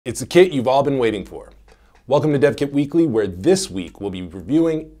It's the kit you've all been waiting for. Welcome to DevKit Weekly, where this week we'll be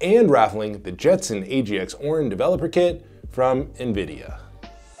reviewing and raffling the Jetson AGX Orin developer kit from NVIDIA.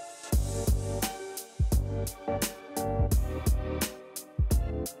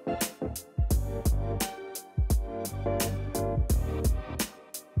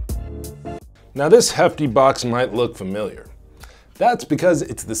 Now this hefty box might look familiar. That's because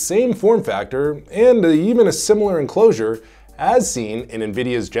it's the same form factor and even a similar enclosure as seen in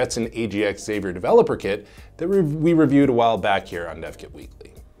NVIDIA's Jetson AGX Xavier developer kit that we reviewed a while back here on DevKit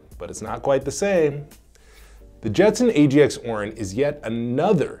Weekly. But it's not quite the same. The Jetson AGX Orin is yet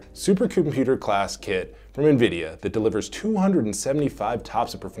another supercomputer-class kit from NVIDIA that delivers 275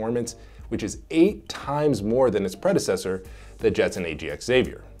 TOPS of performance, which is 8 times more than its predecessor, the Jetson AGX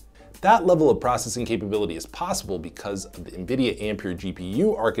Xavier. That level of processing capability is possible because of the NVIDIA Ampere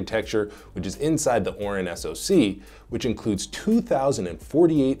GPU architecture, which is inside the Orin SoC, which includes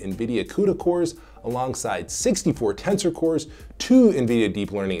 2,048 NVIDIA CUDA cores alongside 64 Tensor cores, 2 NVIDIA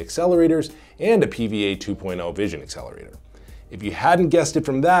Deep Learning Accelerators, and a PVA 2.0 vision accelerator. If you hadn't guessed it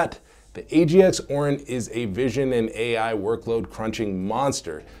from that, the AGX Orin is a vision and AI workload crunching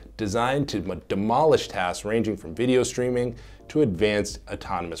monster designed to demolish tasks ranging from video streaming to advanced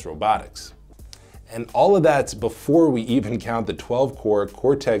autonomous robotics. And all of that's before we even count the 12-core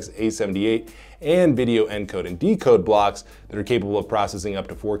Cortex-A78 and video encode and decode blocks that are capable of processing up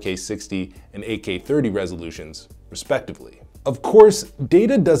to 4K 60 and 8K 30 resolutions, respectively. Of course,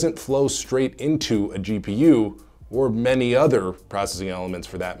 data doesn't flow straight into a GPU or many other processing elements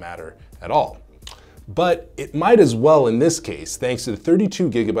for that matter at all. But it might as well in this case, thanks to the 32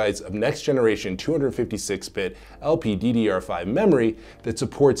 gigabytes of next-generation 256-bit LPDDR5 memory that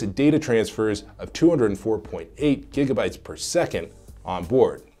supports data transfers of 204.8 gigabytes per second on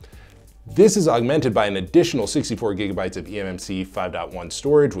board. This is augmented by an additional 64 gigabytes of eMMC 5.1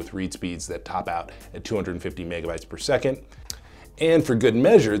 storage with read speeds that top out at 250 megabytes per second. And for good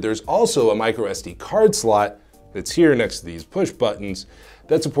measure, there's also a microSD card slot that's here next to these push buttons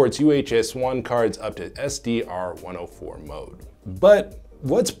that supports UHS-1 cards up to SDR104 mode. But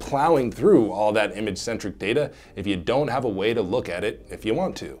what's plowing through all that image-centric data if you don't have a way to look at it if you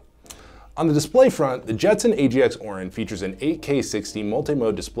want to? On the display front, the Jetson AGX Orin features an 8K 60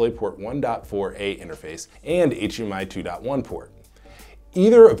 multi-mode DisplayPort 1.4a interface and HDMI 2.1 port.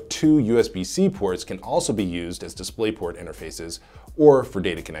 Either of 2 USB-C ports can also be used as DisplayPort interfaces or for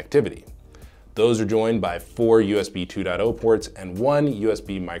data connectivity. Those are joined by 4 USB 2.0 ports and 1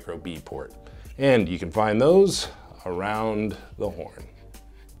 USB micro B port. And you can find those around the horn.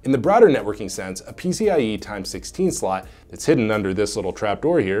 In the broader networking sense, a PCIe x16 slot that's hidden under this little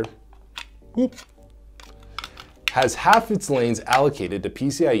trapdoor here, has half its lanes allocated to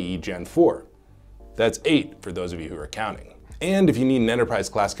PCIe Gen 4. That's 8 for those of you who are counting. And if you need an enterprise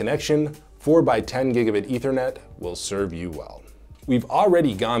class connection, 4x10 gigabit Ethernet will serve you well. We've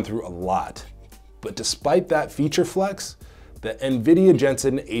already gone through a lot. But despite that feature flex, the NVIDIA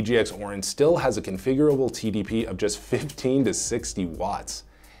Jetson AGX Orin still has a configurable TDP of just 15 to 60 watts.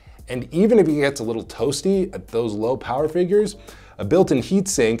 And even if it gets a little toasty at those low power figures, a built-in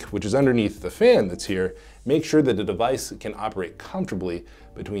heatsink, which is underneath the fan that's here, makes sure that the device can operate comfortably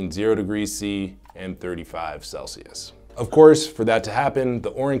between 0 degrees C and 35 Celsius. Of course, for that to happen, the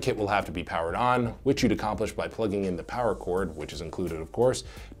Orin kit will have to be powered on, which you'd accomplish by plugging in the power cord, which is included of course,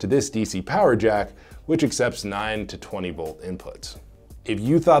 to this DC power jack, which accepts 9 to 20 volt inputs. If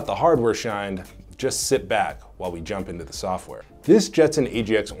you thought the hardware shined, just sit back while we jump into the software. This Jetson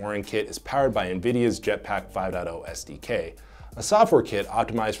AGX Orin kit is powered by NVIDIA's Jetpack 5.0 SDK, a software kit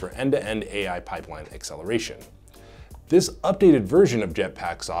optimized for end-to-end AI pipeline acceleration. This updated version of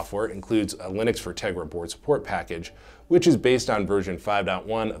Jetpack software includes a Linux for Tegra board support package, which is based on version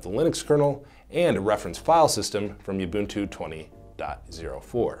 5.1 of the Linux kernel and a reference file system from Ubuntu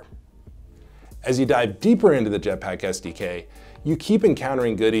 20.04. As you dive deeper into the Jetpack SDK, you keep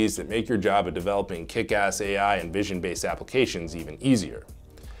encountering goodies that make your job of developing kick-ass AI and vision-based applications even easier.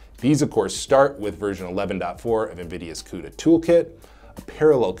 These of course start with version 11.4 of NVIDIA's CUDA toolkit, a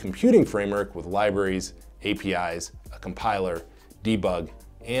parallel computing framework with libraries, APIs, a compiler, debug,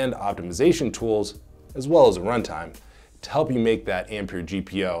 and optimization tools, as well as a runtime, to help you make that Ampere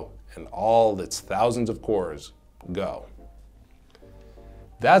GPU and all its thousands of cores go.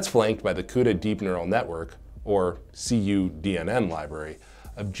 That's flanked by the CUDA Deep Neural Network, or CUDNN library,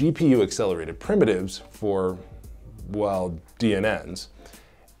 of GPU accelerated primitives for, well, DNNs,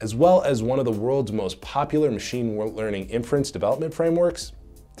 as well as one of the world's most popular machine learning inference development frameworks,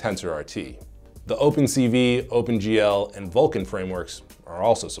 TensorRT. The OpenCV, OpenGL, and Vulkan frameworks are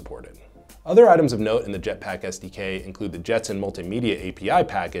also supported. Other items of note in the Jetpack SDK include the Jetson Multimedia API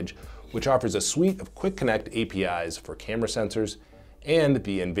package, which offers a suite of quick connect APIs for camera sensors, and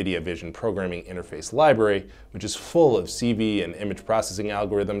the NVIDIA Vision Programming Interface Library, which is full of CV and image processing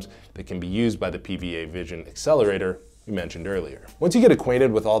algorithms that can be used by the PVA Vision Accelerator we mentioned earlier. Once you get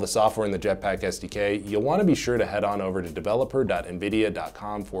acquainted with all the software in the Jetpack SDK, you'll want to be sure to head on over to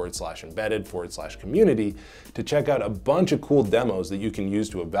developer.nvidia.com/embedded/community to check out a bunch of cool demos that you can use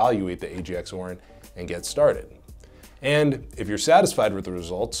to evaluate the AGX Orin and get started. And if you're satisfied with the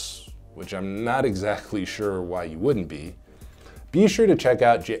results, which I'm not exactly sure why you wouldn't be sure to check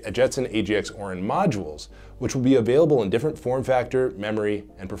out Jetson AGX Orin modules, which will be available in different form factor, memory,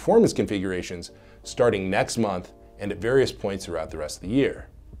 and performance configurations starting next month and at various points throughout the rest of the year.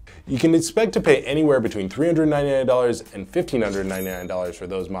 You can expect to pay anywhere between $399 and $1,599 for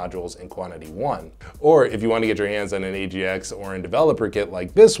those modules in quantity 1. Or if you want to get your hands on an AGX Orin developer kit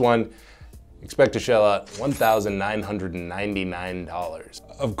like this one, expect to shell out $1,999.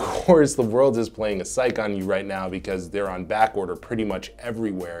 Of course, the world is playing a psych on you right now because they're on back order pretty much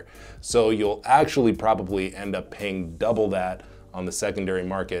everywhere. So you'll actually probably end up paying double that on the secondary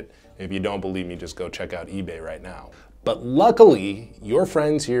market. If you don't believe me, just go check out eBay right now. But luckily, your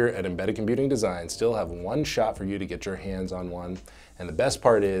friends here at Embedded Computing Design still have one shot for you to get your hands on one. And the best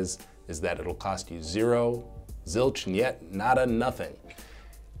part is that it'll cost you zero, zilch, niet, nada, nothing.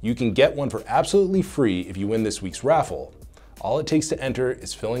 You can get one for absolutely free if you win this week's raffle. All it takes to enter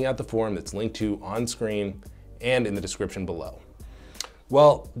is filling out the form that's linked to on screen and in the description below.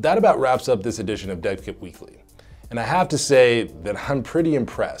 Well, that about wraps up this edition of DevKit Weekly. And I have to say that I'm pretty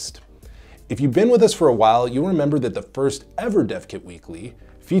impressed. If you've been with us for a while, you'll remember that the first ever DevKit Weekly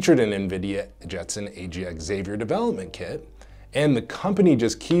featured an NVIDIA Jetson AGX Xavier development kit, and the company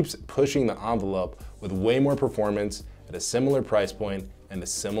just keeps pushing the envelope with way more performance at a similar price point and a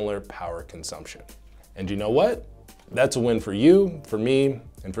similar power consumption. And you know what? That's a win for you, for me,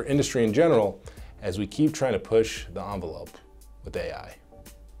 and for industry in general as we keep trying to push the envelope with AI.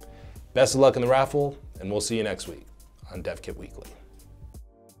 Best of luck in the raffle, and we'll see you next week on DevKit Weekly.